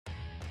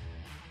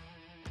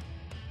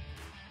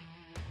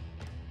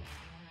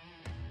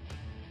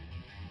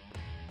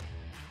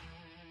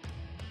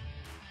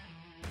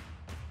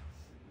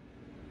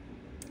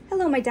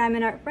Hello my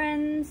diamond art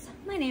friends,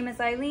 my name is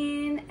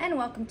Ilene and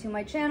welcome to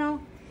my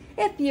channel.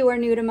 If you are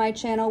new to my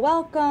channel,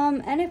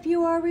 welcome, and if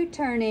you are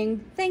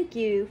returning, thank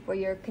you for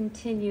your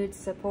continued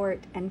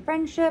support and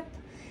friendship.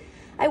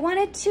 I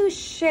wanted to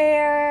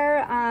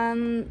share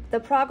the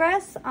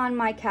progress on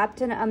my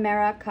Captain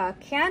America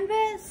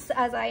canvas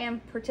as I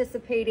am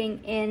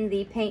participating in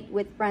the Paint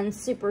with Friends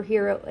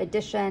Superhero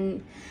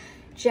Edition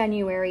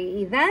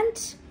January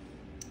event.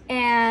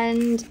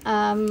 And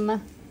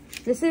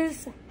this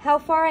is how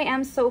far I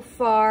am so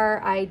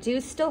far. I do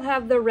still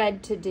have the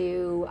red to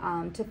do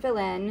to fill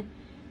in,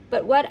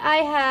 but what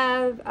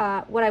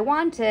I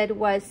wanted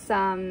was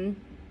some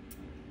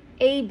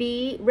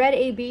red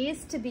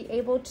ABs to be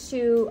able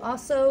to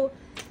also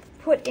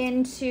put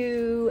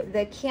into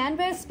the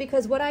canvas,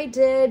 because what I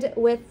did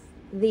with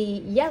the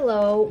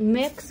yellow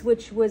mix,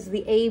 which was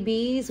the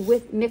ABs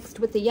mixed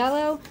with the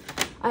yellow,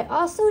 I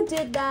also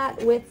did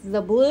that with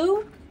the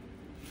blue.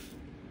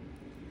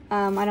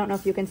 I don't know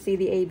if you can see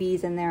the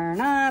ABs in there or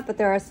not, but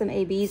there are some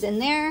ABs in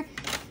there.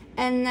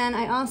 And then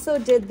I also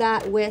did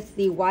that with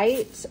the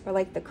white, or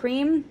like the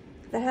cream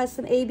that has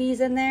some ABs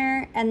in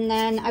there. And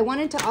then I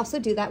wanted to also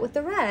do that with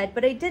the red,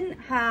 but I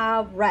didn't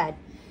have red.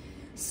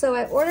 So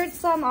I ordered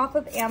some off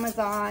of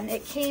Amazon.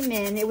 It came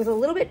in, it was a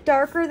little bit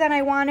darker than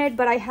I wanted,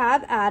 but I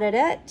have added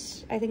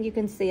it. I think you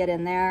can see it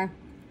in there.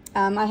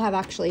 I have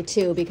actually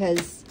two,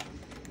 because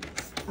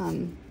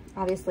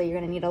obviously you're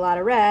gonna need a lot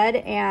of red.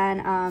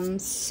 And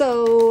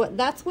so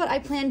that's what I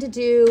plan to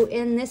do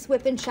in this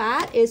whip and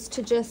chat, is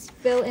to just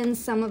fill in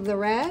some of the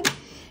red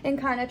and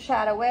kind of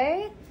chat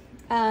away.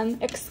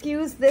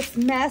 Excuse this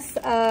mess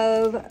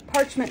of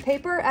parchment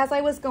paper. As I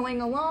was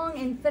going along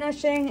and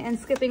finishing and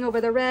skipping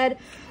over the red,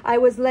 I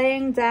was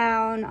laying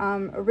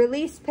down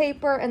release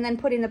paper and then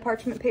putting the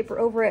parchment paper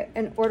over it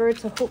in order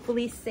to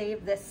hopefully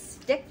save this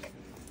stick.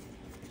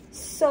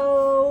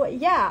 So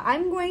yeah,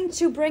 I'm going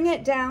to bring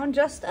it down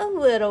just a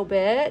little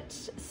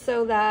bit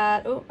so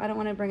that, oh, I don't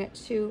want to bring it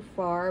too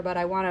far, but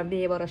I want to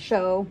be able to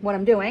show what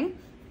I'm doing.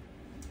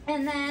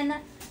 And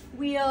then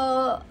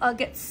we'll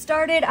get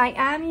started. I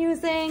am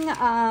using,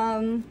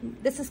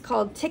 this is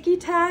called Ticky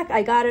Tack.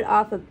 I got it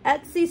off of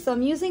Etsy, so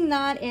I'm using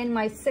that in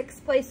my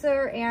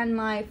 6-placer and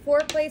my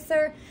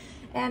 4-placer.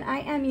 And I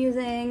am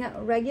using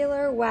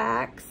regular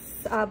wax,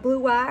 blue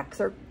wax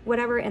or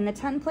whatever in the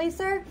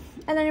 10-placer.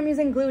 And then I'm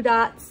using glue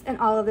dots in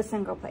all of the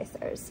single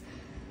placers.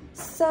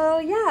 So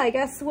yeah, I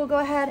guess we'll go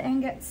ahead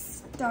and get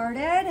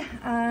started.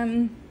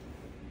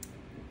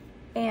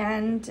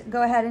 And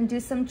go ahead and do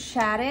some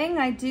chatting.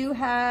 I do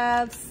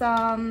have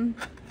some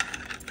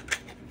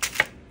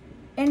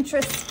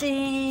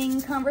interesting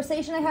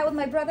conversation I had with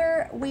my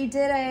brother. We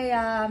did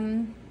a,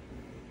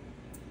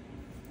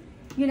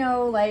 you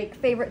know, like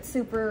favorite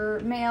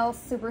male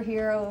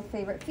superhero,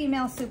 favorite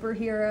female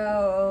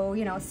superhero,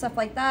 you know, stuff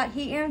like that.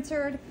 He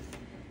answered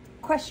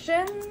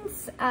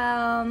questions,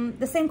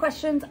 the same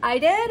questions I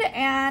did,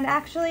 and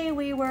actually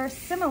we were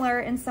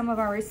similar in some of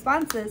our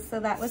responses, so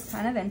that was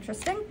kind of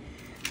interesting.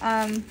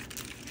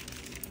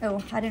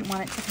 Oh, I didn't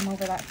want it to come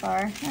over that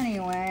far.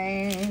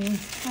 Anyway,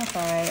 that's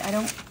all right.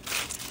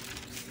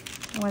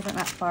 It wasn't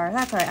that far.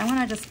 That's all right. I'm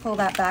gonna just pull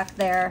that back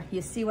there.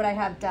 You see what I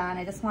have done.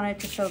 I just wanted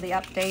to show the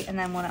update, and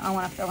then I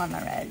want to fill in the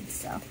red.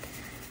 So,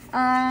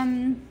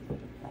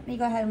 let me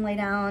go ahead and lay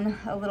down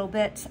a little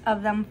bit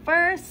of them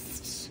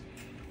first,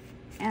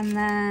 and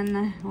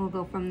then we'll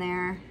go from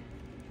there.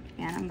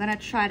 And I'm gonna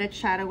try to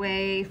chat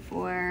away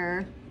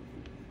for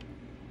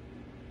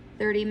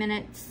 30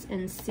 minutes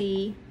and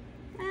see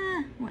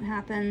what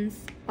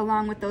happens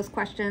along with those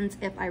questions.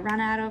 If I run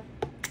out of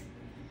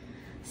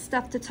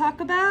stuff to talk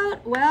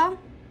about, well,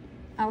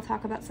 I'll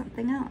talk about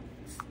something else.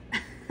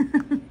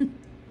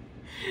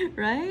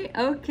 Right?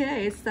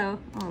 Okay, so,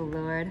 oh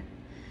Lord.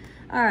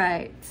 All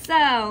right,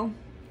 so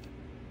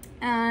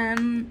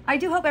I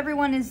do hope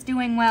everyone is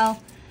doing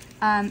well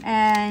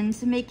and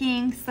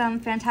making some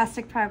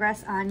fantastic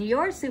progress on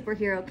your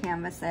superhero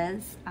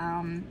canvases.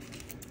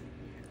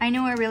 I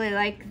know I really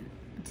like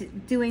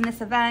doing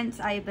this event.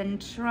 I've been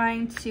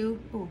trying to,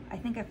 oh, I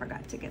think I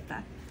forgot to get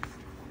that.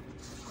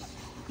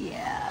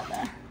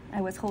 Yeah,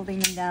 I was holding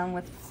them down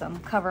with some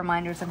cover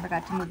minders and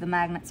forgot to move the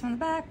magnets from the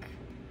back.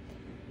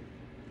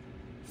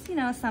 So, you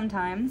know,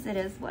 sometimes it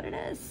is what it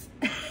is.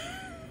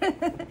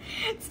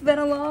 It's been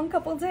a long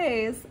couple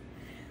days.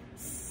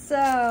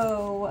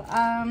 So,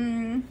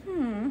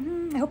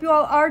 I hope you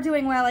all are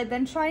doing well. I've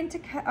been trying to,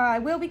 I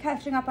will be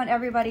catching up on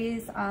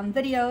everybody's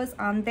videos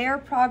on their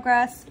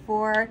progress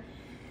for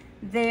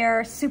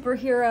their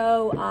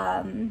superhero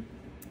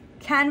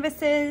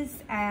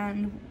canvases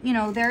and, you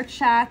know, their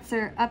chats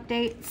or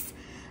updates.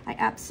 I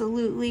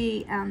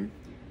absolutely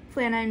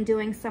plan on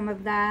doing some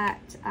of that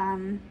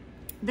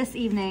this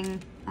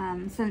evening,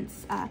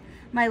 since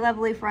my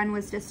lovely friend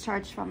was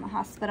discharged from the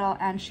hospital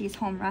and she's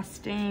home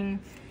resting.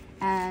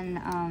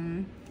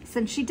 And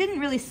since she didn't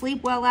really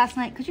sleep well last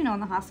night, because, you know, in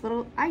the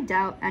hospital, I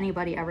doubt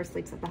anybody ever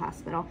sleeps at the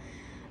hospital.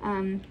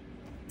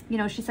 You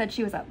know, she said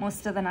she was up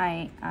most of the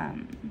night.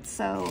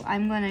 So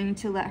I'm going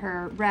to let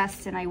her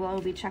rest, and I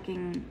will be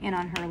checking in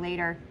on her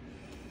later.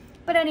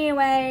 But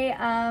anyway,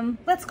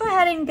 let's go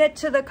ahead and get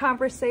to the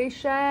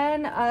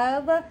conversation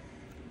of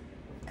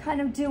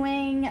kind of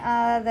doing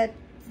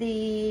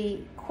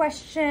the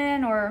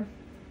question or,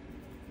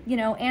 you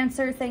know,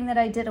 answer thing that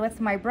I did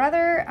with my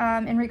brother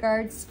in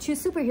regards to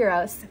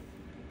superheroes.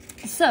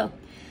 So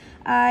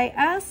I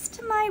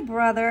asked my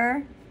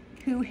brother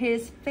who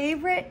his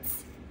favorite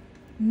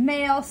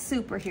male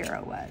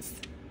superhero was.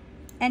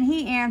 And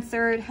he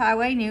answered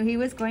how I knew he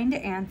was going to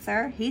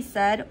answer. He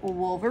said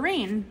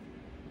Wolverine.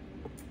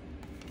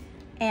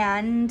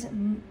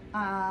 And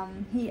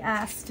he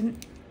asked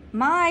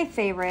my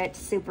favorite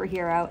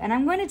superhero. And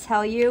I'm going to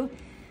tell you,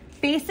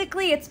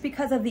 basically it's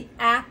because of the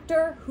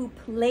actor who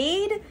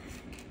played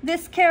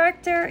this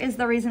character is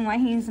the reason why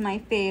he's my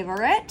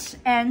favorite.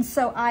 And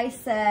so I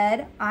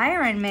said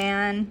Iron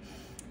Man.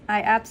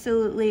 I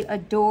absolutely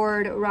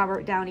adored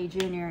Robert Downey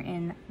Jr.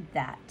 in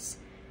that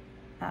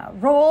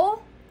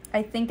role.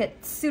 I think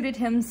it suited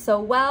him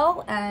so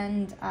well,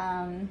 and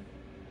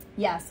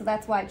yeah, so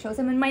that's why I chose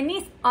him. And my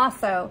niece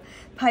also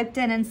piped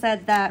in and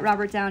said that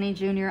Robert Downey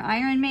Jr.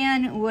 Iron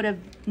Man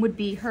would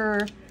be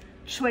her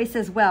choice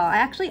as well. I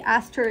actually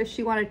asked her if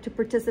she wanted to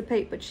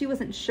participate, but she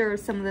wasn't sure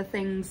some of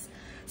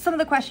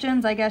the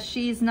questions. I guess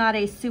she's not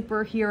a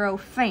superhero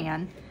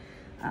fan.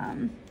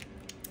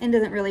 And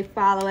doesn't really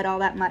follow it all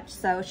that much.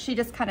 So she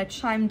just kind of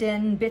chimed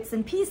in bits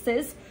and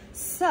pieces.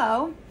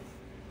 So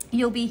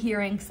you'll be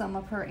hearing some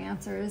of her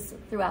answers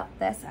throughout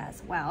this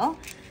as well.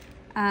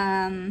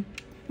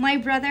 My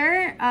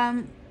brother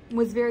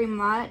was very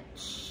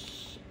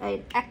much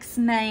an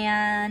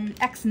X-Men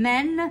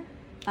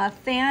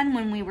fan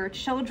when we were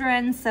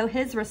children. So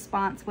his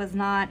response was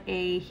not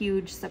a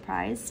huge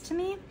surprise to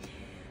me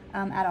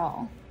at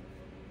all.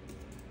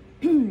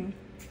 The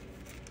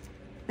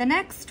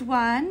next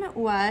one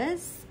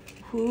was,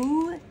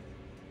 who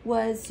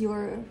is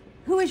your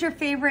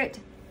favorite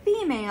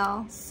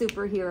female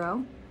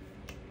superhero?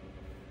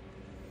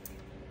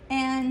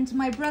 And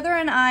my brother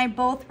and I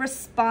both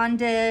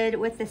responded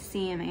with the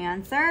same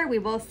answer. We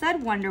both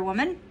said Wonder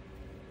Woman.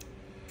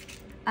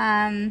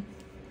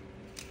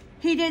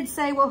 He did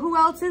say, well, who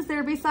else is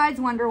there besides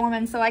Wonder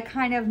Woman? So I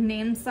kind of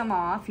named some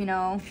off, you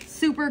know,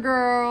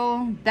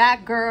 Supergirl,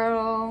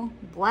 Batgirl,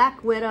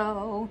 Black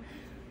Widow,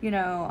 you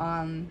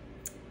know,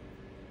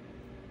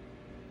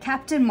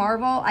 Captain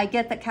Marvel. I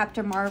get that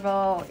Captain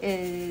Marvel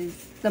is,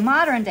 the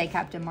modern day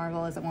Captain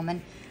Marvel is a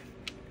woman.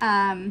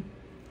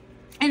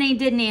 And he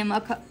did name,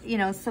 you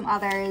know, some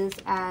others,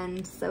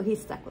 and so he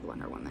stuck with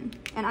Wonder Woman.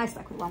 And I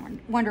stuck with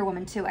Wonder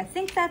Woman too. I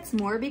think that's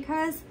more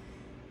because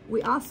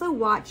we also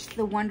watched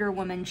the Wonder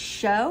Woman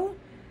show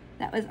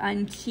that was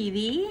on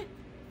TV.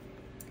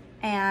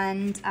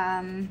 And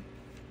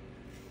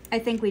I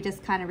think we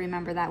just kind of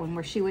remember that one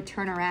where she would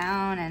turn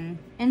around and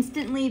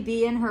instantly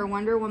be in her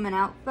Wonder Woman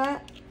outfit.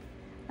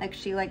 Like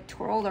she like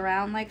twirled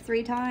around like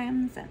 3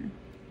 times and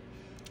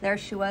there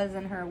she was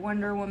in her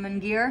Wonder Woman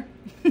gear.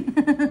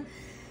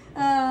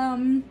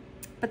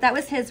 But that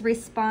was his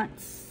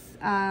response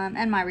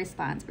and my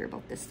response. We were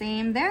both the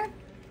same there.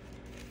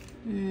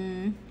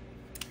 Put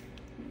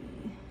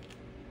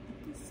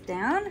this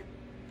down.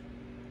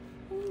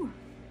 Ooh.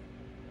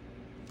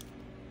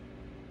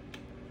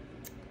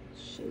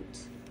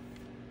 Shoot.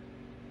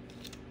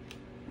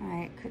 All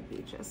right, could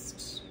be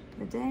just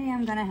the day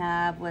I'm gonna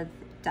have with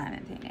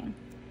diamond painting.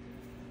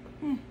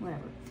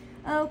 Whatever.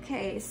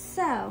 Okay,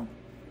 so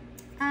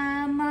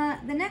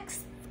the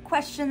next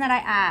question that I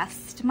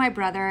asked my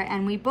brother,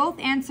 and we both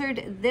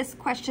answered this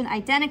question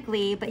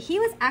identically, but he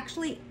was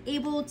actually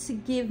able to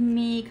give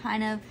me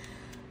kind of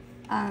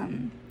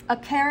a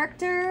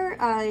character,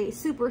 a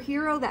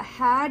superhero that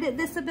had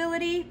this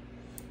ability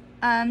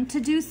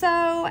to do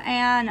so,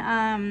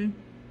 and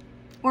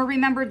or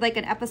remembered like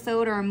an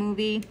episode or a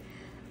movie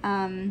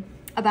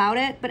about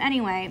it. But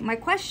anyway, my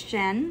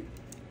question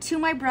to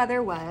my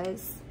brother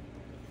was,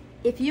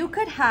 if you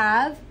could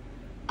have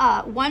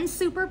one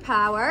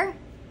superpower,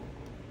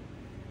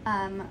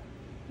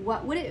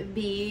 what would it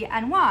be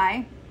and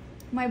why?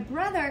 My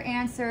brother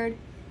answered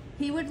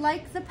he would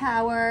like the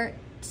power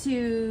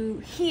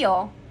to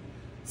heal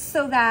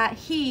so that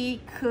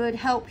he could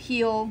help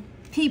heal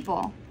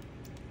people.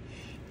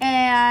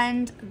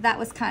 And that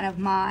was kind of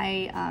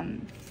my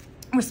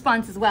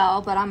response as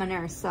well, but I'm a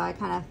nurse, so I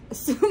kind of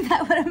assumed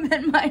that would have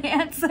been my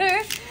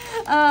answer.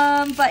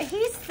 But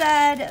he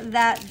said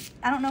that,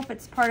 I don't know if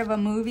it's part of a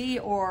movie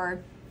or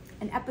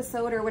an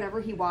episode or whatever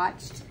he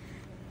watched,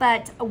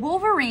 but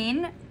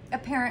Wolverine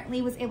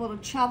apparently was able to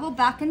travel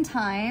back in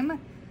time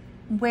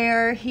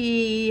where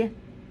he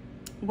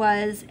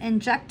was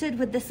injected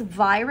with this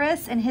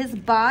virus and his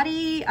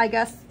body, I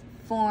guess,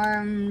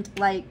 formed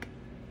like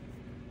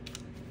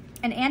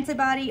an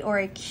antibody or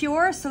a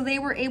cure. So they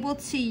were able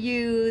to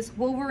use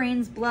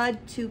Wolverine's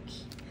blood to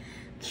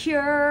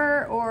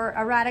cure or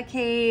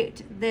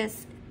eradicate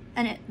this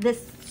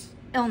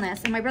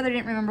illness. And my brother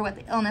didn't remember what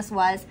the illness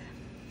was,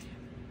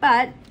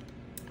 but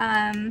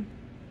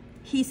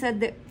he said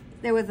that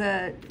there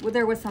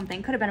was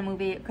something. Could have been a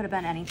movie. It could have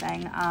been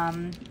anything.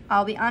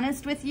 I'll be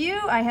honest with you.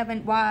 I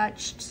haven't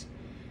watched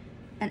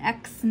an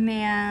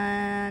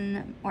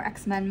X-Men or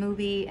X-Men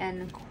movie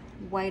in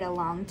quite a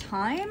long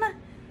time.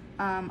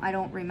 I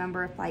don't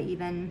remember if I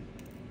even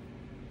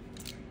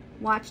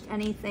watched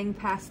anything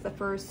past the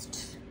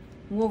first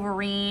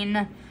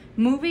Wolverine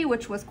movie,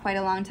 which was quite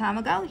a long time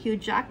ago. Hugh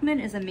Jackman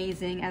is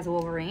amazing as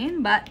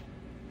Wolverine, but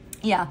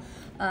yeah,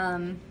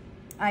 I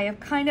have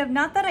kind of,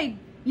 not that I,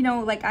 you know,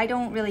 like I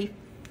don't really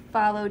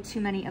follow too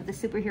many of the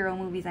superhero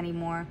movies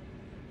anymore.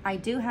 I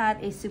do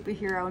have a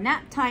superhero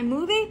nap time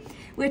movie,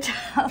 which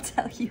I'll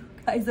tell you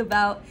guys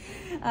about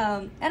in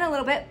a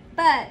little bit.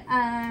 But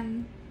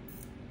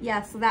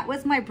yeah, so that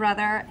was my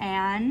brother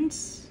and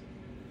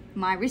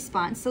my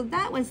response. So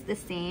that was the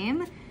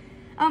same.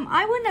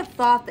 I wouldn't have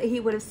thought that he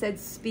would have said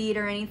speed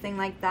or anything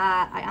like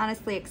that. I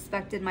honestly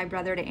expected my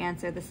brother to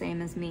answer the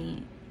same as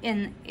me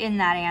in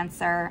that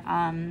answer.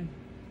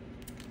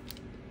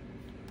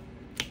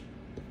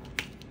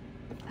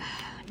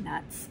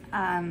 Nuts.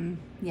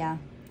 Yeah.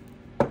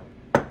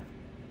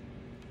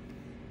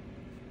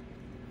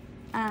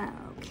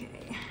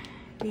 Okay.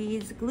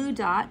 These glue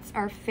dots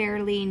are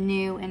fairly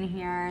new in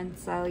here, and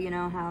so you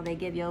know how they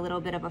give you a little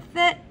bit of a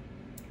fit.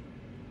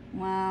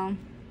 Well,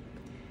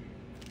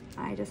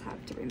 I just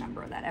have to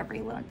remember that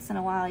every once in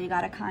a while you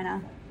gotta kind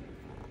of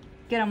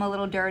get them a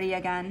little dirty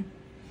again.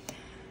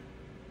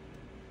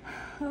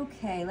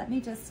 Okay, let me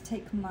just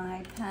take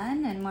my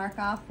pen and mark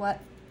off what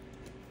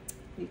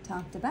we've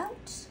talked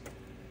about.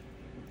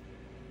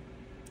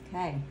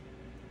 Okay.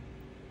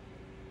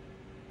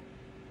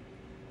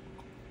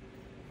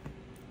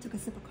 Took a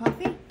sip of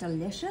coffee,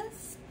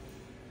 delicious.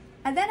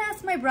 I then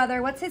asked my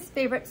brother what's his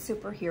favorite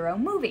superhero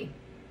movie.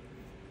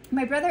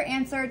 My brother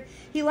answered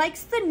he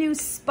likes the new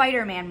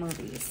Spider-Man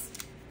movies.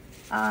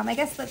 I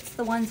guess that's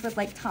the ones with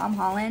like Tom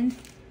Holland.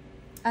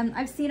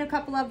 I've seen a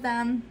couple of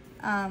them.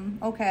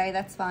 Okay,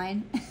 that's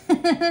fine.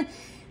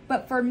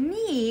 But for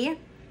me,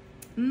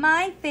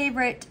 my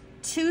favorite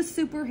two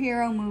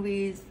superhero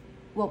movies,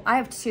 well, I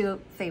have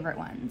two favorite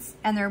ones,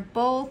 and they're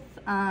both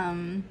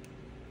not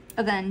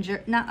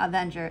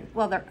Avengers,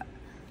 well, they're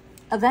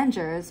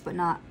Avengers, but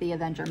not the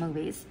Avenger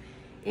movies.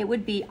 It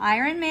would be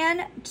Iron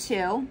Man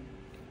 2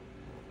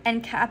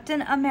 and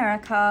Captain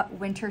America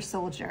Winter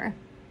Soldier.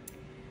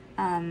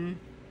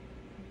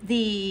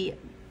 The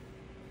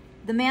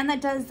man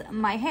that does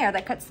my hair,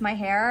 that cuts my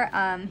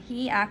hair,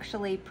 he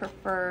actually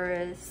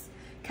prefers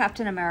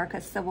Captain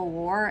America Civil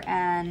War,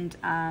 and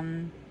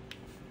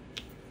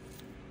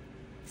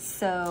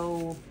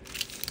so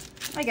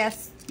I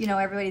guess, you know,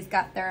 everybody's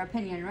got their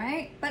opinion,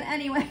 right? But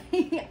anyway,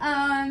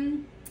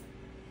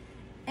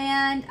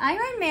 and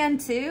Iron Man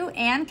 2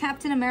 and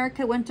Captain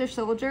America Winter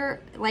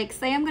Soldier, like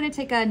say I'm gonna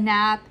take a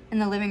nap in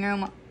the living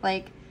room,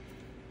 like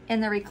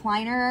in the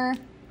recliner,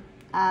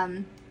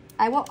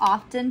 I will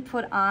often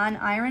put on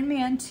Iron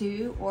Man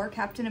 2 or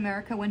Captain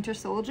America Winter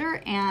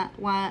Soldier and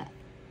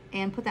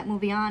put that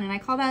movie on, and I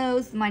call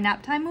those my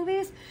nap time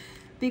movies,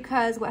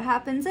 because what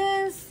happens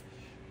is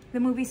the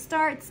movie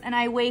starts and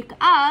I wake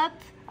up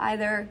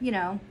either, you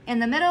know, in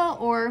the middle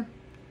or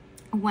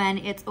when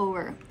it's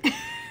over.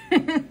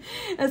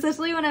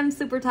 Especially when I'm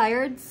super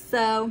tired.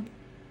 So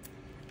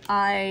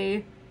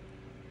I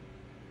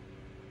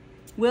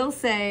will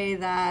say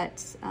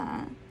that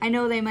I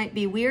know they might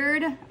be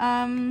weird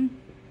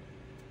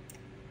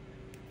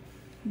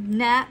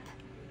nap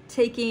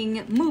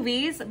taking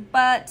movies,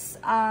 but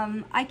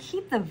I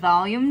keep the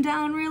volume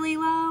down really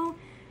low.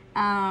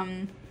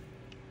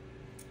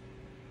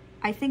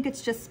 I think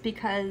it's just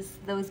because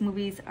those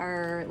movies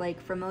are like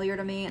familiar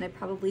to me and I've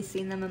probably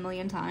seen them a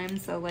million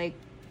times. So like,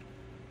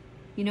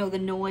 you know, the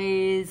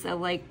noise of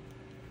like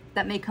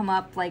that may come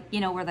up, like, you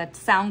know, where the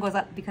sound goes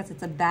up because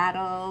it's a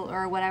battle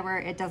or whatever,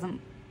 it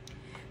doesn't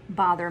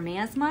bother me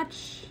as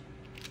much.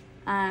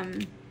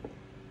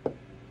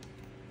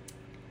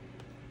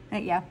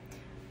 Yeah,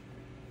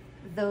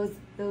 those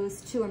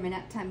two are my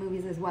nap time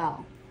movies as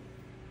well.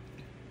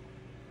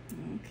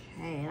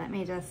 Okay, let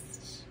me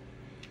just,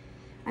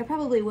 I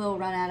probably will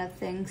run out of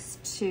things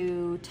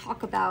to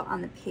talk about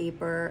on the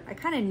paper. I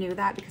kind of knew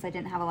that because I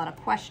didn't have a lot of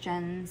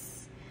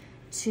questions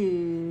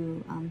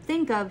to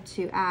think of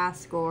to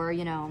ask, or,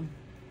 you know,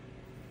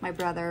 my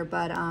brother,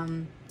 but,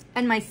 and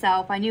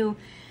myself. I knew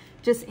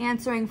just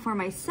answering for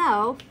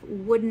myself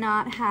would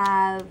not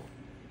have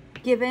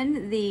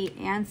given the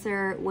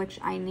answer which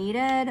I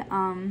needed.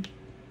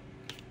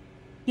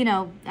 You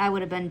know, I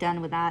would have been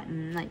done with that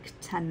in like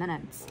 10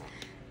 minutes.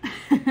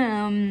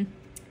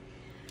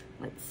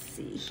 Let's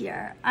see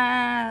here.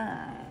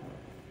 I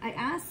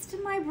asked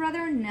my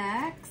brother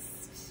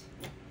next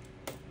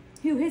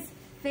who his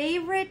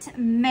favorite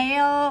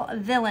male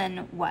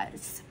villain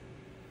was.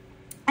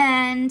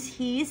 And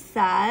he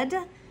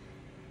said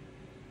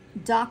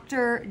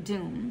Dr.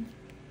 Doom.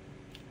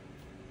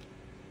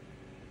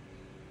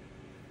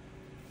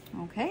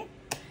 Okay.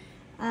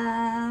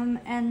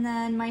 And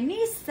then my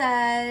niece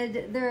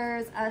said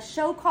there's a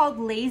show called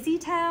Lazy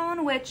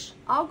Town, which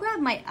I'll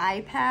grab my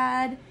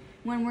iPad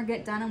when we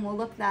get done and we'll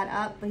look that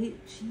up. But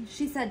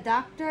she said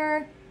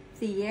Dr.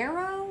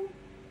 Fierro.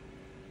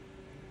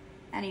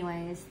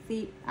 Anyways,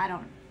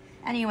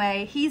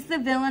 Anyway, he's the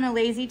villain of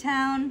Lazy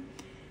Town.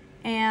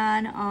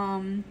 And,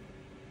 and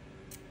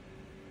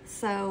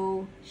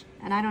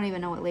I don't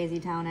even know what Lazy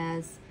Town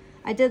is.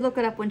 I did look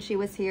it up when she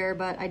was here,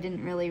 but I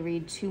didn't really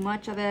read too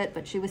much of it,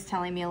 but she was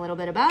telling me a little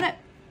bit about it.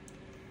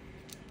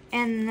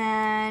 And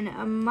then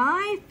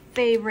my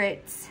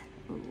favorite,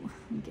 ooh,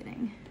 I'm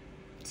getting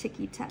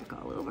ticky-tack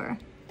all over.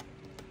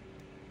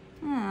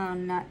 Oh,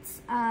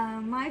 nuts.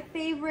 My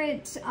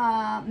favorite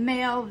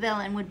male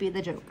villain would be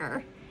the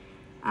Joker.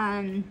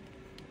 I'm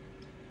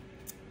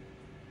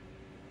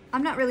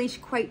not really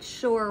quite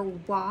sure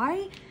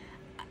why.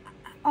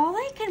 All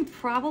I can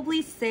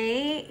probably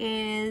say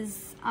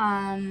is,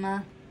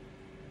 look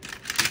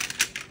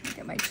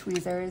at my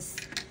tweezers.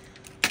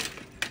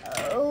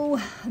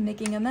 Oh, I'm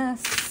making a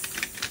mess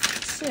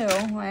too.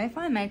 Where I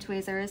find my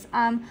tweezers.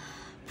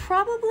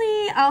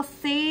 Probably I'll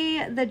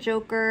say the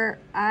Joker.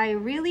 I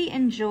really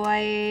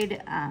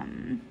enjoyed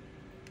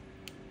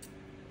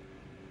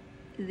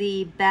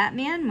the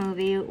Batman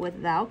movie with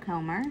Val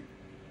Kilmer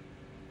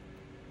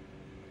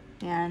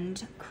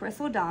and Chris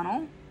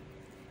O'Donnell,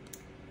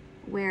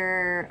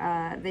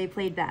 where they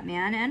played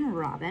Batman and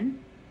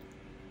Robin.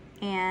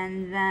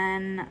 And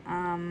then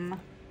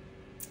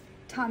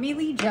Tommy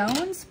Lee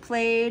Jones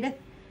played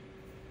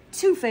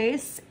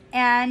Two-Face,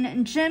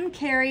 and Jim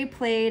Carrey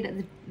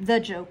played the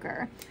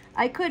Joker.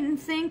 I couldn't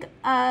think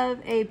of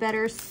a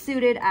better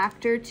suited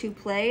actor to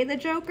play the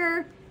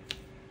Joker,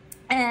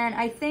 and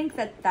I think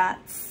that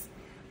that's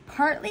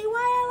partly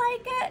why I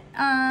like it.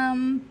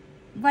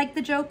 Like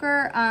the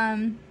Joker,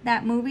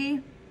 that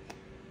movie.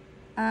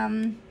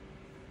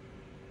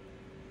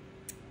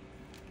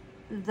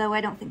 Though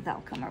I don't think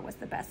Val Kilmer was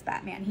the best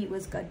Batman. He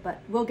was good,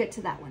 but we'll get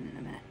to that one in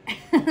a minute.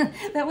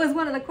 That was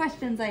one of the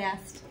questions I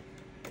asked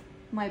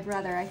my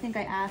brother. I think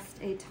I asked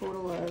a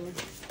total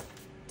of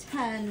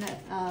 10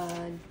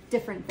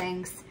 different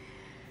things.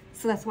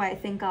 So that's why I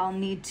think I'll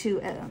need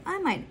to,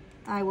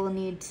 I will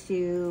need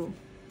to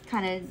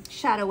kind of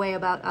chat away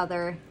about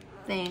other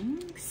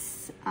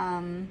things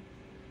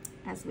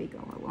as we go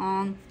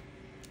along.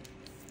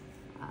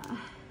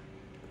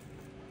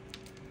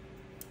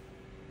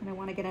 And I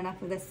want to get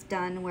enough of this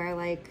done where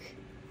like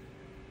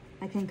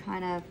I can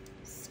kind of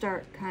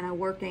start kind of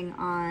working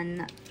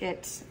on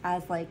it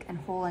as like a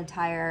whole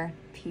entire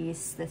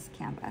piece, this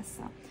canvas.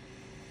 So,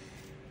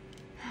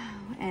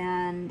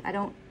 and I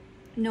don't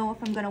know if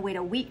I'm going to wait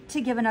a week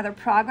to give another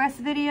progress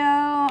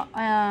video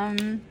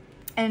and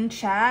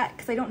chat,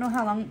 because I don't know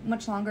how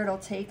much longer it'll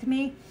take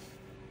me.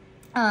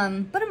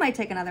 But it might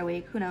take another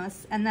week, who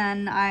knows. And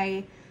then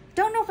I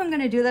don't know if I'm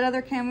going to do that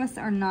other canvas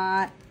or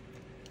not.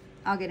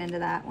 I'll get into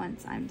that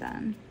once I'm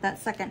done. That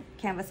second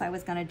canvas I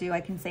was gonna do,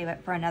 I can save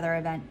it for another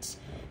event.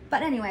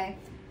 But anyway,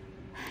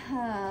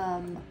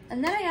 and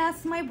then I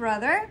asked my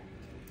brother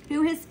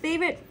who his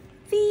favorite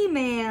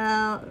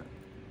female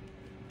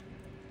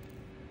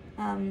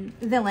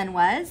villain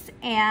was,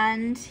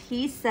 and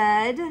he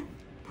said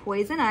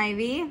Poison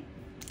Ivy.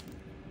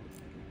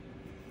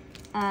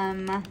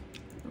 Oh.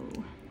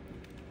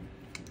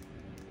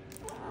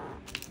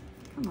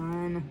 Come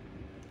on.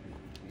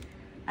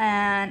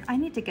 And I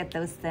need to get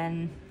those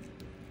thin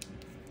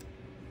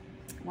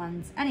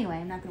ones. Anyway,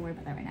 I'm not gonna worry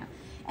about that right now.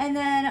 And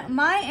then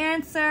my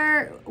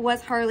answer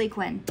was Harley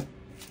Quinn.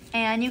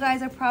 And you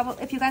guys are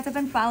probably, if you guys have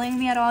been following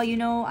me at all, you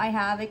know I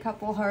have a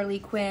couple Harley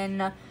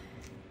Quinn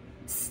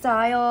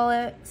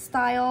style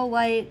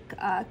like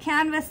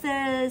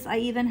canvases. I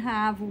even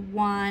have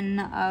one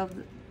of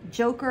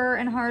Joker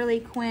and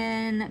Harley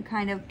Quinn,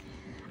 kind of,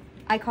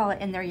 I call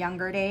it in their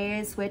younger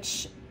days,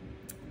 which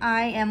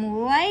I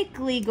am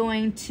likely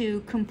going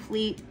to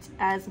complete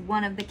as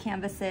one of the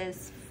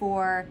canvases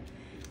for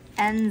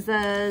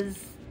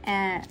Enza's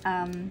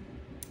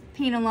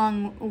Paint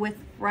Along with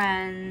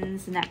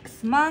Friends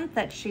next month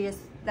that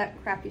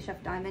Crafty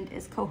Chef Diamond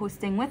is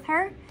co-hosting with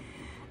her.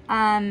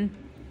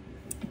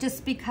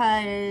 Just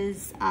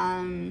because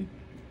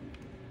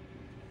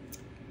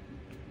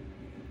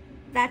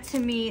that to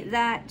me,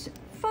 that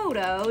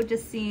photo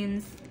just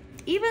seems,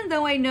 even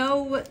though I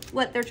know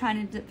what they're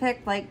trying to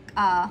depict, like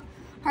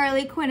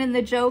Harley Quinn and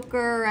the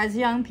Joker as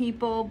young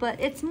people, but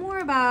it's more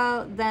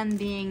about them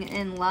being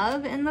in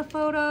love in the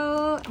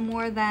photo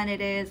more than it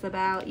is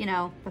about, you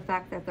know, the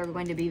fact that they're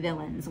going to be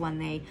villains when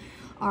they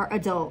are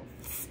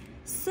adults.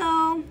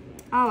 So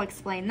I'll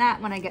explain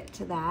that when I get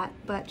to that,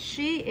 but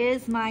she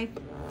is my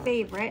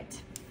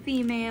favorite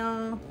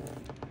female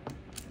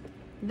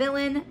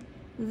villain,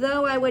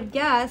 though I would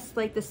guess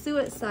like the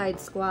Suicide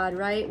Squad,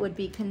 right, would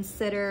be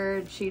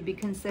considered, she'd be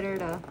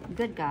considered a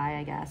good guy,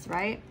 I guess,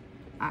 right?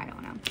 I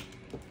don't know.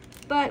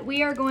 But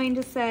we are going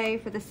to say,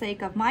 for the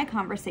sake of my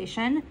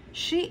conversation,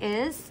 she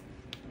is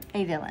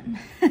a villain.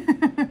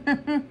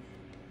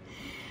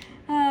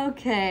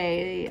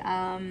 Okay.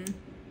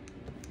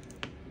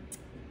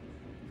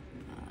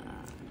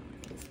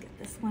 Let's get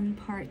this one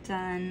part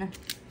done.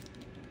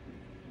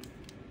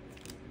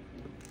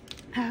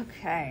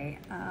 Okay.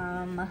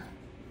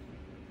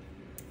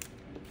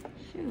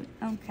 Shoot.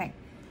 Okay.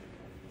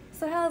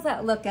 So how's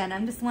that looking?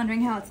 I'm just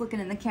wondering how it's looking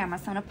in the camera.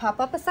 So I'm gonna pop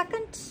up a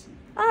second.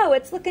 Oh,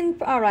 it's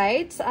looking all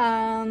right.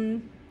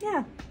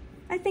 Yeah,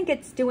 I think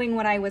it's doing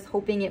what I was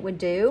hoping it would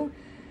do.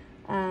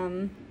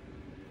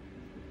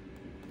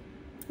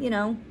 You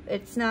know,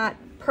 it's not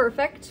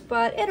perfect,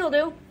 but it'll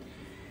do.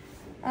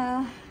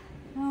 All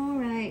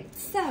right,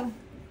 so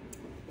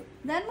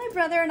then my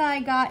brother and I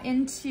got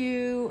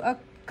into a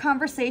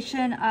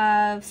conversation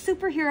of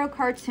superhero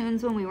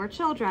cartoons when we were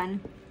children.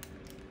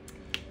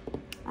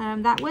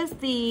 That was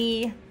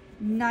the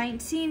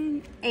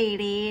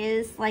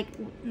 1980s. Like,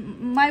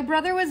 my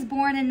brother was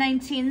born in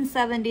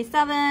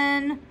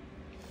 1977.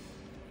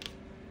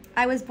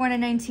 I was born in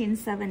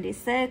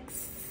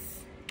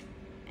 1976.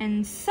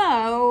 And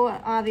so,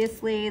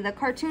 obviously, the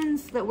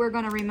cartoons that we're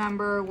going to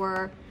remember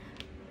were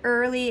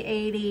early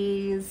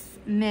 80s,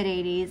 mid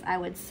 80s, I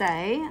would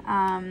say.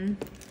 Of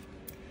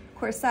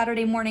course,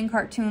 Saturday morning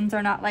cartoons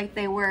are not like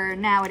they were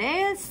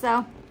nowadays.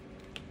 So,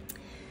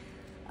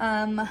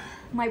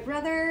 my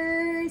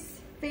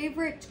brother's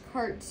favorite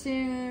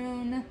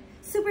cartoon,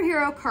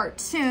 superhero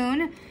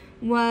cartoon,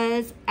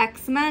 was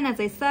X-Men. As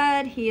I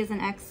said, he is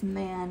an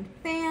X-Men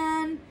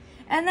fan.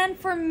 And then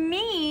for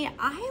me,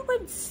 I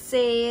would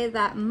say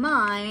that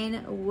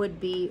mine would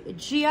be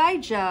G.I.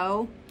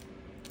 Joe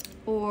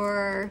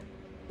or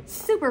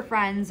Super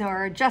Friends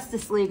or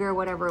Justice League or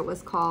whatever it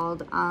was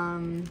called.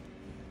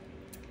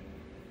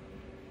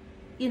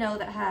 You know,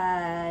 that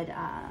had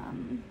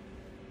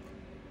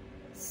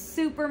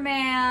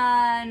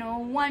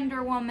Superman,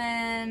 Wonder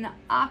Woman,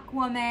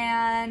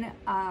 Aquaman,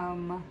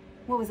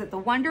 what was it, the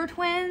Wonder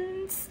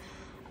Twins?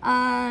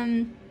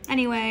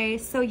 Anyway,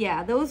 so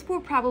yeah, those will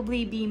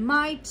probably be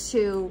my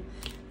two.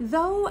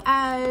 Though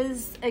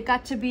as it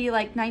got to be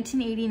like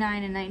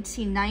 1989 and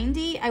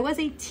 1990, I was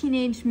a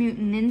Teenage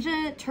Mutant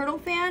Ninja Turtle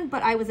fan,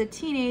 but I was a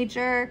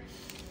teenager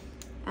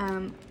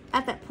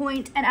at that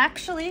point. And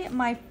actually,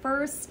 my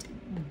first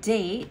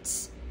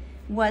date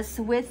was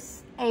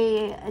with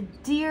a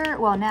dear,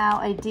 well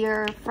now a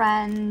dear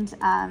friend,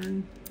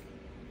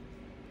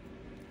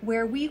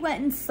 where we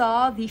went and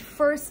saw the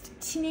first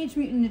Teenage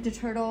Mutant Ninja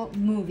Turtle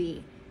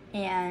movie.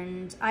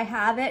 And I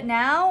have it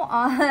now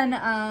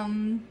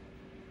on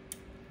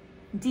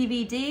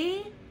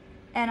DVD,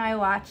 and I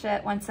watch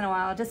it once in a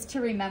while just to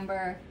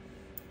remember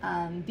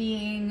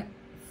being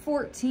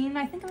 14.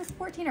 I think I was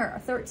 14 or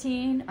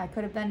 13. I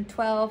could have been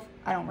 12.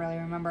 I don't really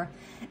remember.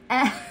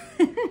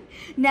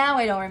 Now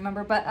I don't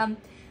remember, but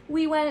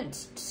we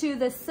went to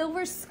the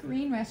Silver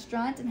Screen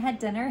restaurant and had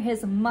dinner.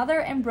 His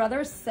mother and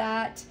brother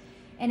sat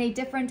in a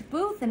different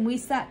booth, and we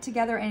sat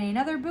together in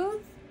another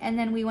booth. And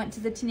then we went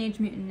to the Teenage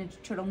Mutant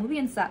Ninja Turtle movie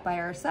and sat by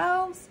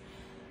ourselves.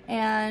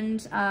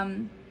 And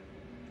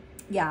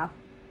yeah,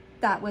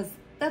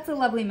 that's a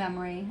lovely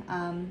memory,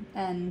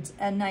 and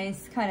a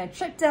nice kind of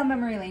trip down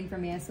memory lane for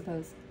me, I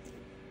suppose.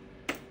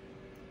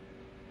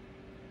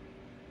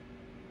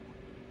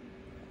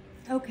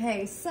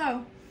 Okay,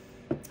 so,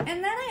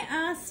 and then I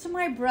asked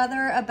my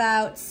brother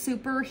about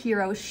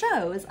superhero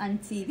shows on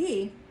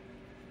TV,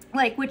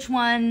 like which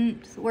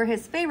ones were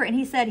his favorite, and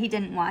he said he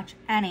didn't watch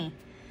any.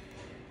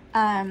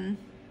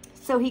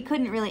 So he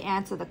couldn't really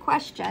answer the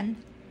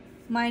question.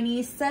 My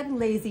niece said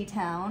Lazy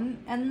Town,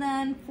 and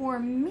then for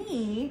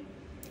me,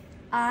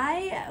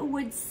 I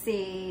would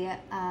say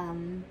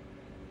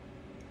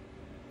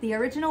the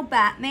original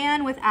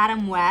Batman with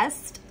Adam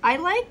West. I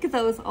like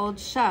those old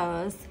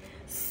shows,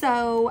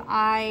 so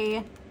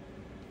I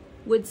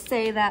would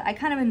say that I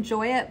kind of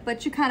enjoy it,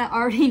 but you kind of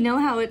already know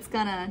how it's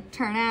gonna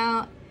turn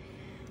out.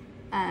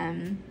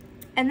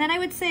 And then I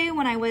would say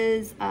when I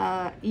was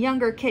a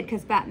younger kid,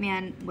 because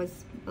Batman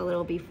was a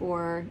little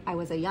before I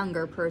was a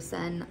younger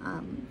person,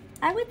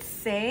 I would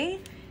say,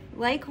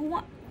 like,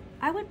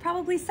 I would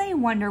probably say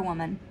Wonder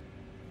Woman.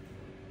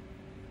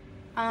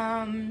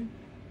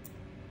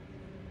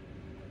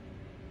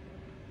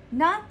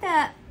 Not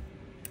that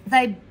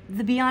the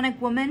Bionic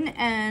Woman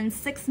and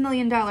 $6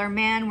 Million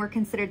Man were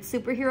considered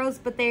superheroes,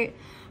 but they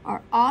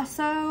are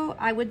also,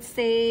 I would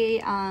say,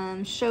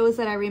 shows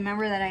that I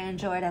remember that I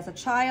enjoyed as a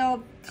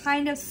child,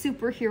 kind of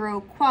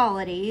superhero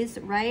qualities,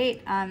 right?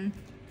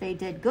 They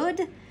did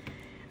good.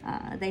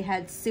 They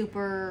had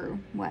super,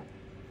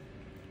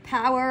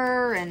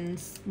 power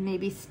and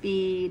maybe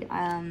speed.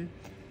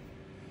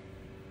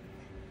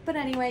 But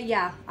anyway,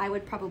 yeah, I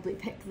would probably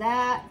pick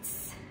that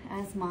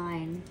as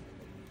mine.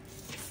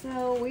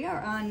 So we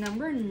are on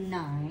number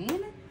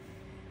 9.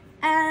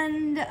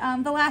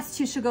 And the last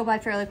two should go by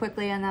fairly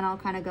quickly, and then I'll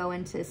kind of go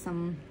into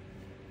some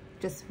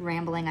just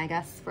rambling, I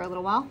guess, for a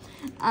little while.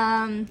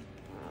 I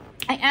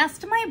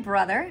asked my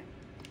brother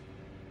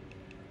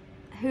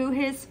who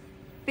his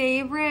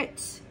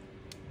favorite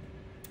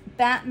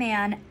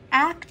Batman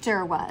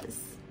actor was.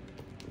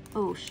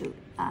 Oh, shoot.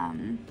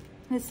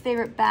 His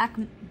favorite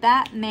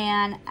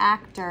Batman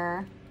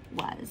actor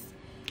was.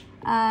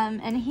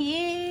 And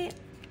he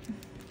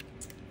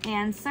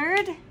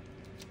answered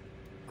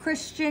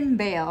Christian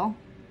Bale.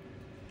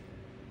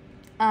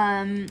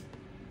 And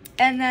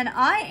then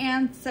I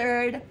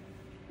answered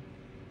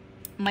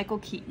Michael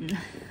Keaton.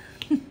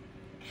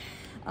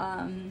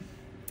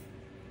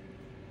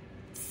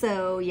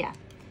 So yeah.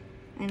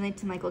 I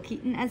liked Michael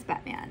Keaton as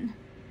Batman.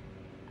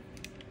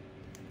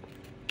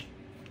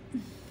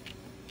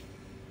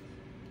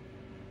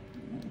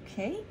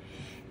 Okay,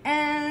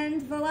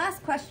 and the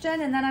last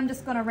question, and then I'm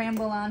just gonna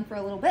ramble on for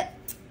a little bit.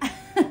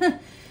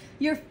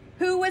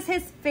 Who was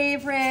his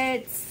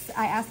favorite?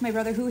 I asked my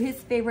brother who his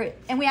favorite,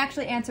 and we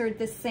actually answered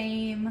the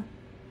same,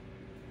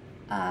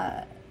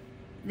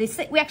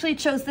 we actually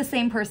chose the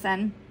same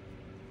person.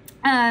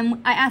 I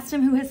asked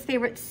him who his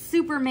favorite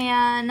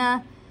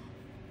Superman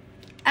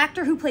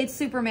actor who played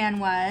Superman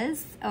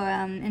was,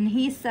 and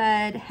he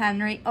said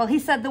he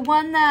said the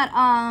one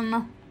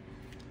that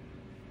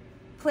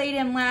played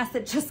him last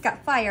that just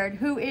got fired,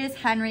 who is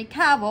Henry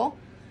Cavill.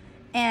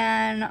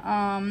 And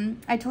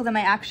I told him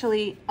I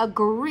actually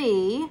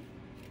agree,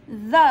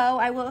 though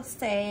I will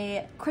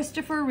say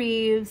Christopher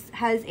Reeves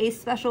has a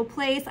special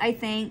place, I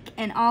think,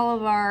 in all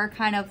of our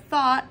kind of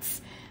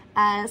thoughts,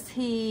 as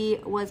he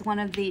was one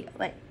of the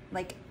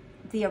like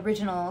the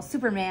original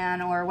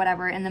Superman or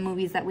whatever in the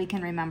movies that we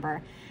can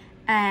remember.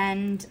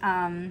 And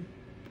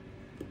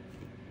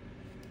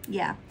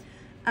yeah,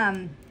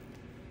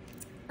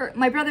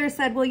 my brother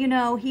said, well,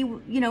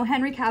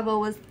 Henry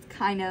Cavill was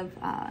kind of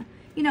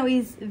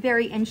he's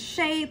very in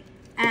shape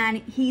and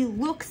he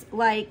looks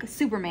like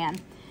Superman.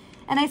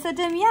 And I said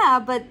to him, yeah,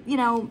 but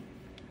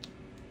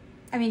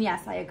I mean,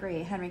 yes, I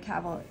agree. Henry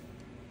Cavill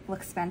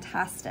looks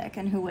fantastic,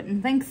 and who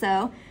wouldn't think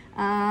so?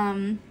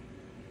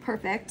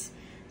 Perfect.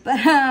 But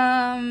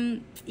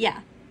yeah.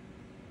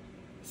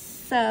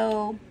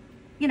 So,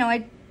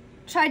 I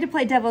tried to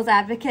play devil's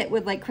advocate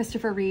with like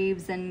Christopher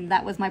Reeves, and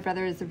that was my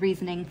brother's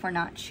reasoning for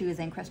not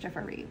choosing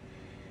Christopher Reeve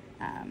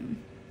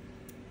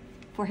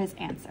for his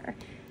answer.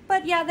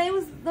 But yeah,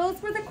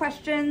 those were the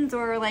questions,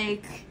 or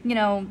like,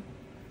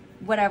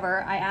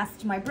 whatever. I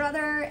asked my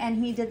brother,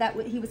 and he did that.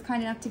 He was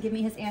kind enough to give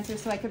me his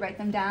answers so I could write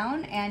them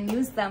down and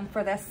use them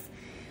for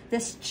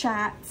this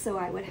chat, so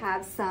I would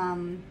have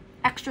some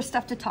extra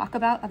stuff to talk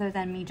about other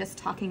than me just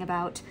talking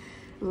about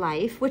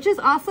life, which is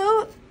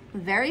also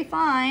very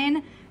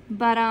fine.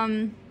 But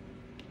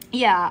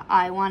yeah,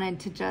 I wanted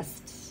to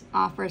just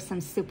offer some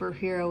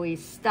superhero-y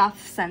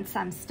stuff since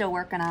I'm still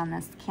working on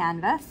this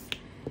canvas.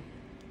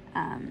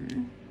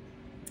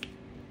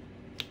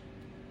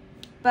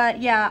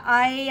 But yeah,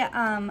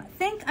 I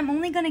think I'm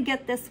only going to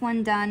get this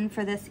one done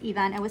for this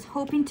event. I was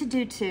hoping to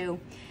do two.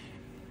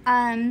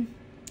 And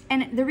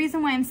the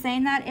reason why I'm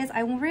saying that is I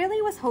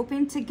really was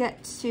hoping to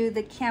get to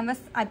the canvas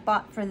I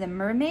bought for the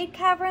mermaid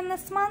cavern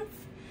this month.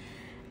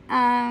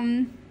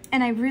 And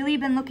I've really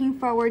been looking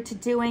forward to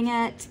doing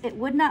it. It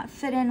would not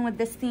fit in with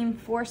this theme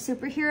for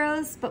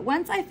superheroes, but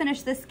once I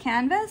finish this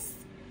canvas,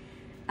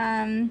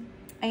 I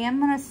am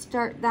going to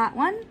start that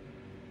one.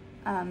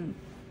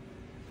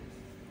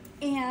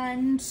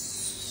 And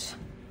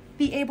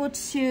be able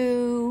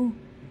to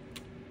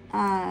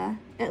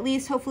at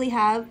least hopefully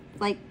have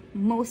like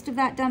most of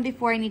that done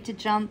before I need to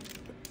jump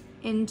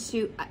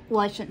into, well,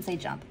 I shouldn't say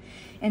jump,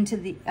 into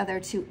the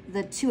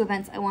two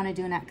events I want to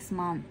do next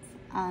month.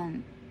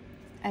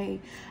 I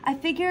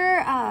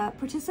figure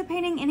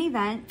participating in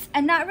events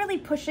and not really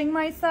pushing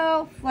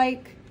myself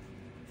like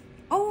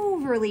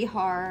overly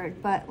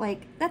hard, but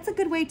like that's a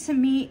good way to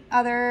meet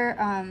other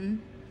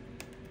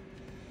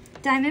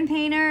diamond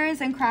painters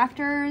and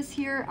crafters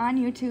here on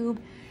YouTube.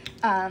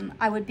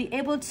 I would be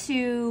able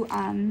to,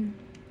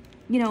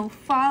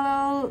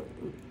 follow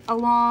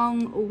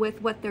along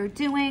with what they're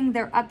doing,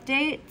 their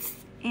updates,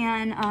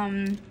 and,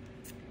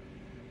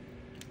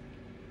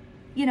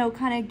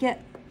 kind of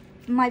get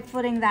my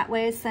footing that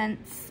way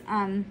since,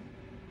 I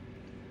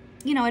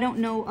don't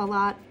know a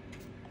lot.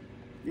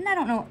 And I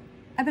don't know.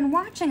 I've been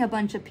watching a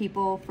bunch of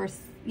people for,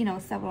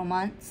 several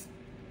months,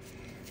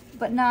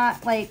 but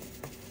not like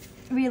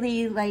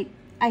really like,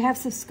 I have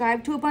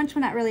subscribed to a bunch, but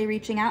not really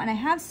reaching out. And I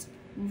have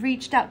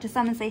reached out to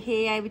some and say,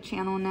 hey, I have a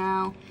channel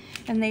now,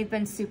 and they've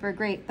been super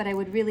great. But I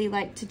would really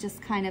like to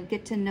just kind of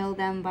get to know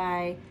them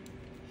by,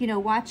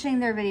 watching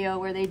their video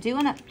where they do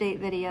an update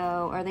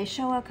video, or they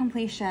show a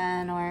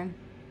completion, or,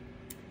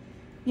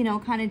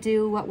 kind of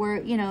do what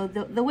we're,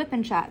 the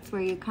WIP chats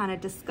where you kind of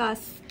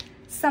discuss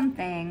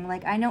something.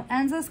 Like I know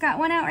Enza's got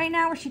one out right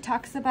now where she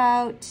talks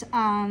about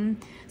some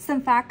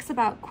facts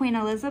about Queen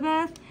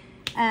Elizabeth,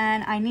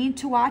 and I need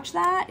to watch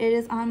that. It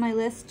is on my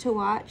list to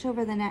watch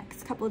over the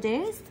next couple of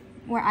days,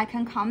 where I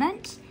can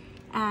comment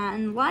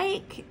and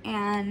like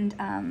and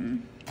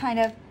kind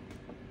of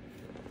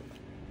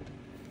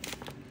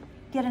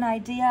get an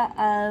idea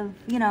of,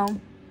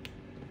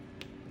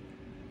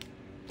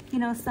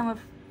 some of,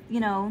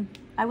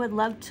 I would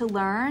love to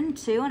learn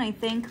too. And I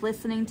think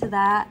listening to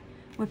that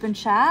WIP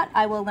chat,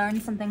 I will learn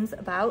some things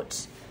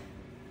about,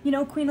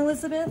 Queen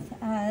Elizabeth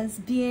as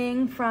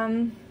being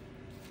from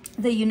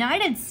the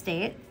United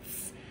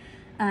States.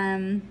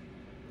 I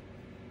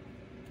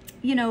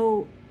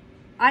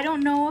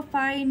don't know if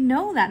I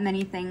know that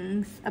many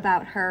things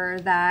about her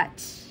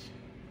that,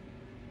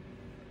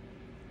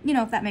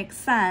 if that makes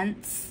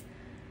sense.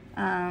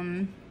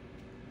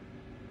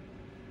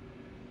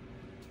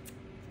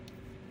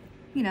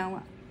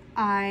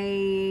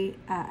 I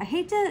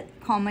hate to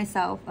call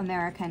myself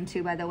American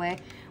too, by the way.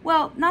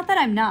 Well, not that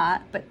I'm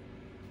not, but,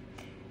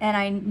 and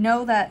I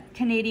know that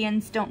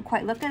Canadians don't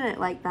quite look at it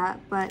like that,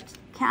 but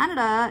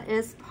Canada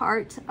is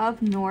part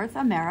of North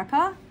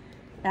America.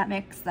 That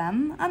makes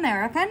them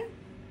American.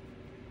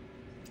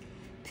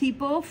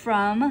 People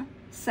from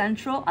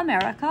Central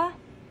America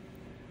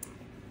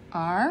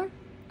are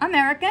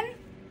American.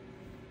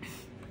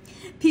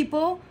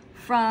 People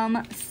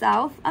from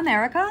South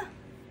America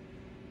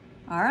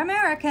are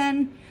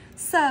American.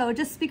 So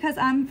just because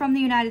I'm from the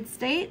United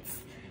States,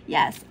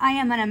 yes, I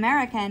am an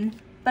American,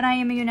 but I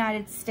am a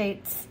United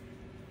States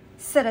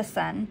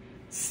citizen.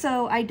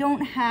 So I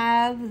don't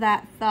have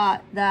that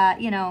thought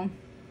that, you know,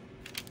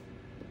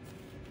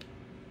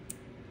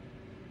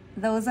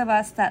 those of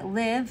us that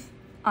live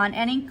on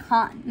any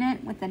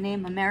continent with the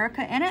name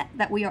America in it,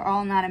 that we are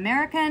all not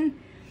American.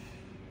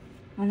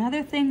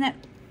 Another thing that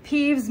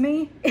peeves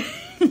me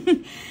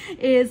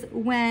is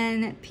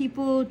when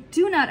people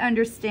do not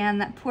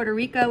understand that Puerto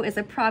Rico is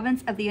a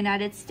province of the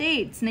United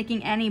States,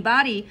 making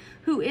anybody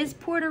who is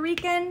Puerto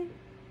Rican,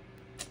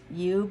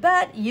 you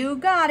bet you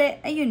got it,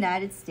 a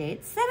United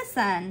States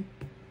citizen.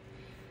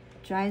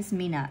 Drives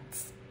me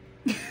nuts.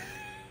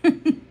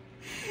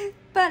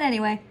 But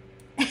anyway,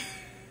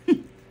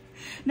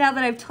 now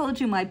that I've told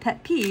you my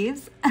pet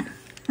peeves,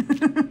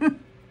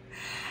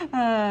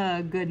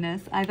 oh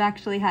goodness, I've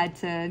actually had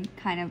to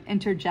kind of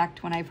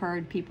interject when I've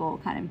heard people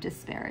kind of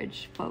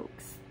disparage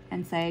folks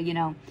and say, you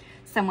know,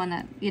 someone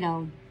that, you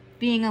know,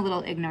 being a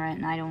little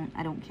ignorant, and I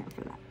don't care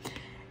for that.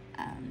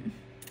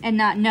 And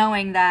not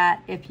knowing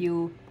that if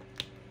you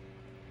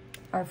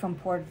are from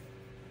Puerto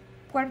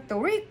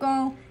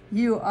Rico,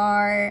 you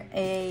are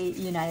a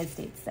United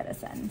States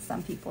citizen.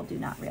 Some people do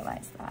not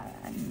realize that.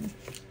 And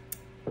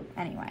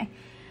anyway,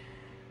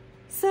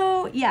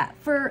 so yeah,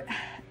 for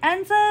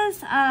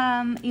Enza's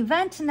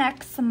event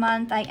next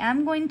month, I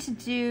am going to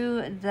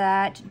do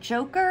that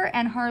Joker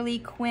and Harley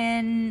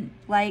Quinn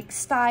like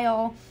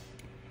style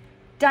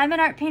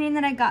diamond art painting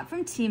that I got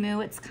from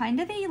Temu. It's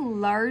kind of a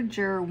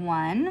larger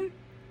one.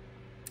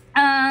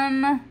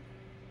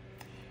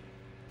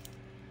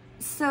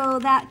 So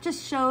that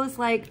just shows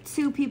like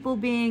two people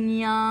being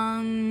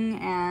young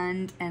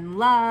and in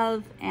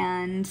love,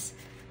 and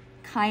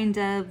kind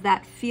of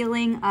that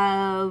feeling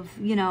of,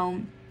 you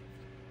know,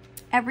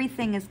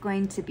 everything is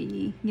going to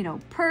be, you know,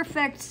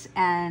 perfect,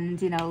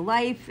 and, you know,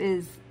 life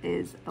is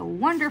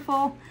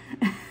wonderful.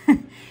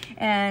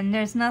 And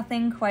there's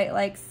nothing quite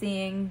like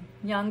seeing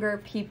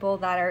younger people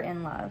that are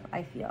in love,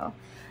 I feel,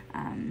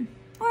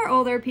 or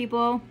older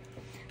people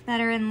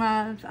that are in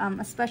love,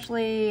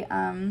 especially,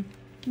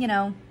 you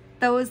know,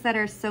 those that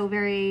are so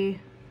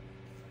very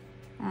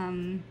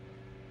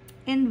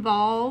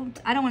involved.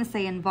 I don't want to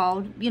say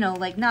involved, you know,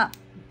 like not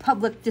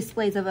public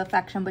displays of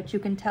affection, but you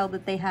can tell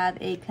that they have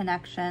a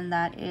connection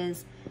that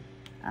is,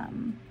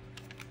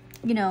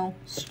 you know,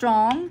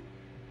 strong.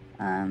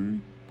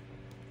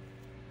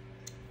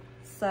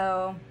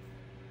 So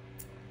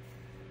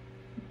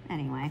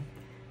anyway,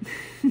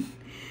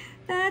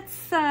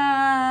 that's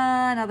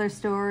another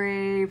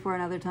story for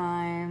another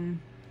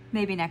time.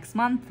 Maybe next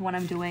month when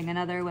I'm doing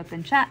another WIP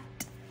and Chat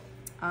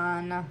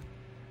on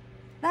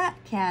that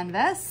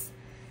canvas.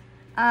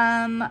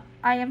 I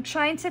am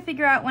trying to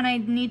figure out when I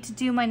need to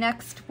do my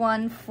next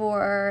one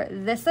for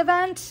this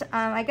event.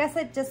 I guess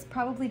it just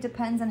probably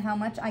depends on how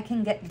much I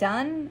can get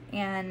done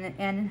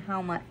and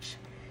how much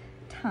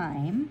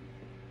time,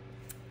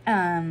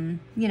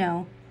 you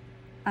know,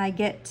 I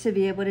get to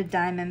be able to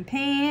diamond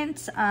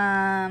paint.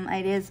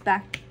 It is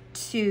back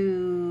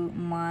to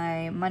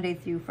my Monday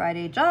through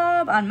Friday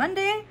job on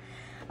Monday.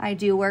 I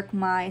do work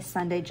my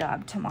Sunday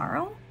job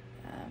tomorrow.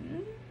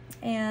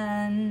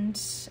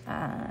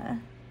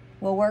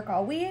 We'll work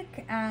all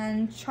week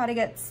and try to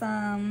get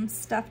some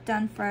stuff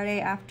done Friday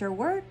after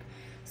work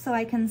so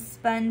I can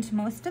spend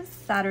most of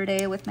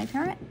Saturday with my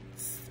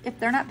parents if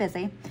they're not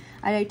busy.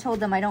 I told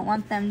them I don't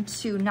want them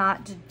to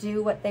not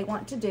do what they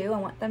want to do. I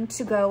want them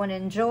to go and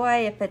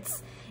enjoy.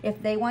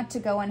 If they want to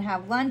go and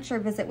have lunch or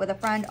visit with a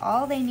friend,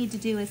 all they need to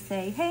do is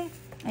say, hey,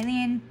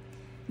 Ilene,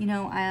 you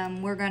know,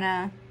 we're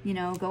gonna, you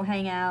know, go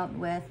hang out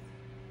with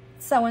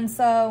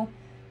so-and-so.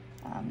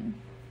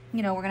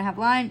 You know, we're gonna have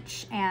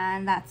lunch,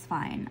 and that's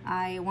fine.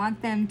 I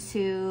want them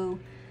to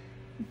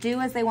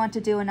do as they want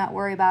to do and not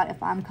worry about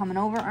if I'm coming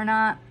over or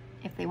not.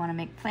 If they want to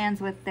make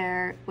plans with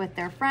their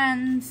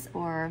friends,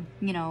 or,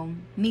 you know,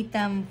 meet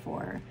them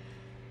for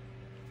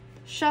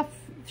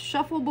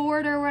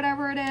shuffleboard or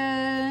whatever it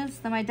is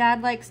that my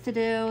dad likes to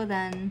do,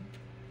 then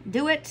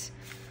do it.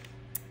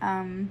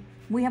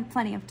 We have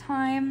plenty of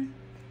time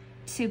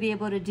to be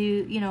able to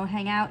do, you know,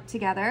 hang out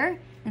together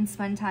and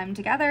spend time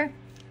together.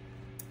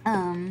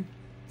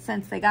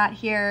 Since they got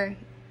here,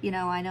 you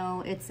know, I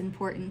know it's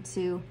important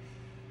to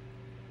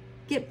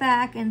get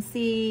back and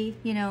see,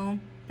 you know,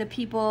 the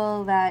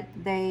people that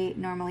they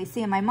normally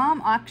see. And my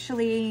mom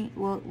actually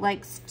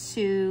likes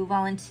to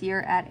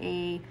volunteer at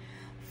a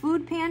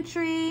food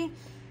pantry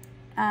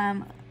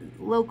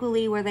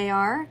locally where they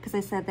are, because I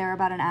said they're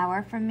about an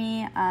hour from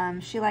me.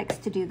 She likes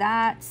to do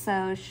that,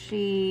 so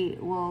she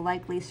will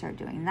likely start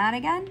doing that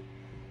again,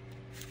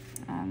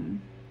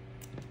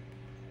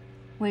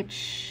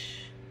 which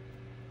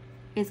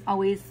is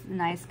always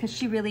nice because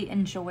she really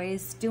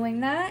enjoys doing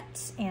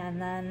that.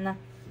 And then,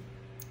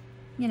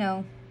 you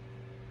know,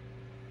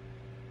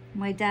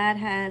 my dad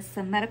has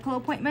some medical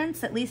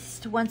appointments at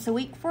least once a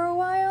week for a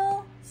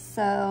while,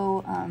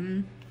 so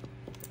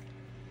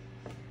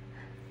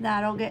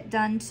that'll get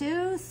done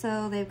too.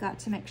 So they've got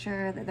to make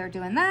sure that they're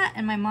doing that,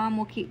 and my mom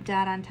will keep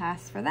dad on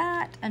task for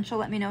that, and she'll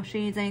let me know if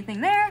she needs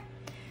anything there.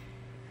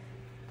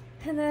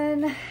 And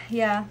then,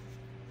 yeah,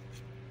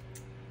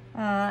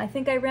 I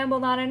think I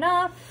rambled on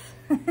enough.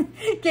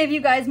 Gave you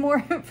guys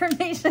more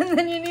information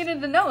than you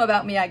needed to know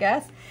about me, I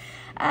guess.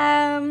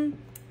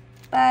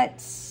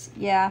 But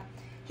yeah,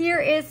 here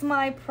is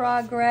my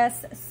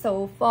progress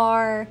so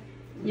far.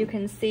 You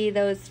can see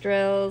those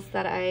drills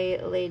that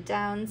I laid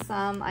down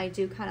some. I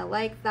do kind of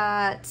like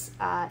that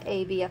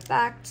A-B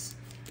effect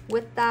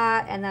with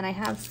that. And then I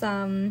have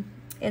some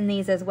in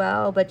these as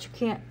well, but you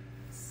can't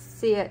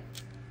see it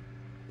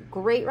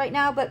great right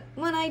now. But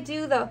when I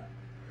do the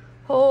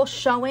whole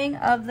showing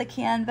of the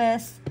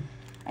canvas,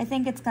 I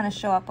think it's going to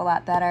show up a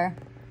lot better.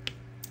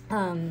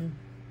 You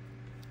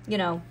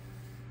know,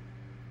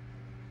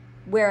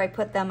 where I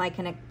put them, I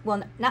can,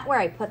 well, not where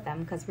I put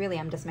them, because really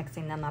I'm just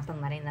mixing them up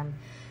and letting them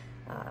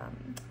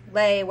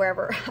lay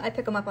wherever I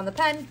pick them up on the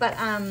pen, but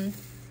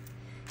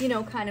you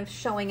know, kind of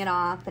showing it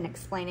off and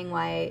explaining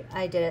why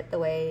I did it the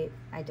way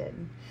I did.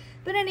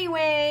 But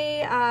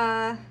anyway,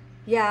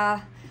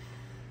 yeah,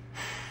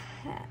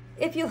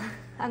 if you,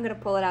 I'm gonna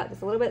pull it out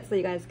just a little bit so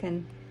you guys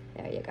can,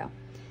 there you go.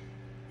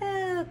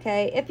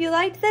 Okay, if you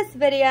liked this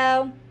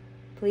video,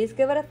 please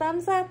give it a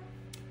thumbs up,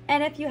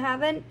 and if you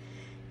haven't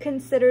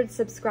considered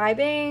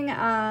subscribing,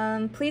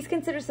 please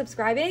consider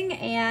subscribing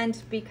and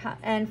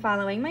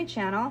following my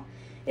channel.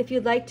 If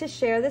you'd like to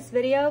share this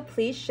video,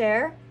 please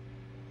share.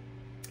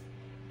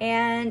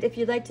 And if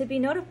you'd like to be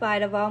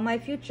notified of all my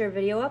future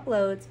video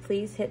uploads,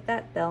 please hit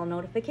that bell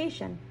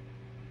notification.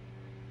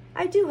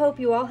 I do hope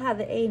you all have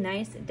a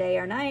nice day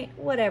or night,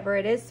 whatever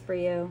it is for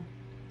you.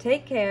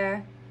 Take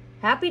care,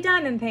 happy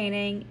diamond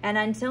painting, and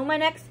until my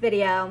next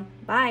video,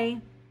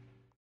 bye.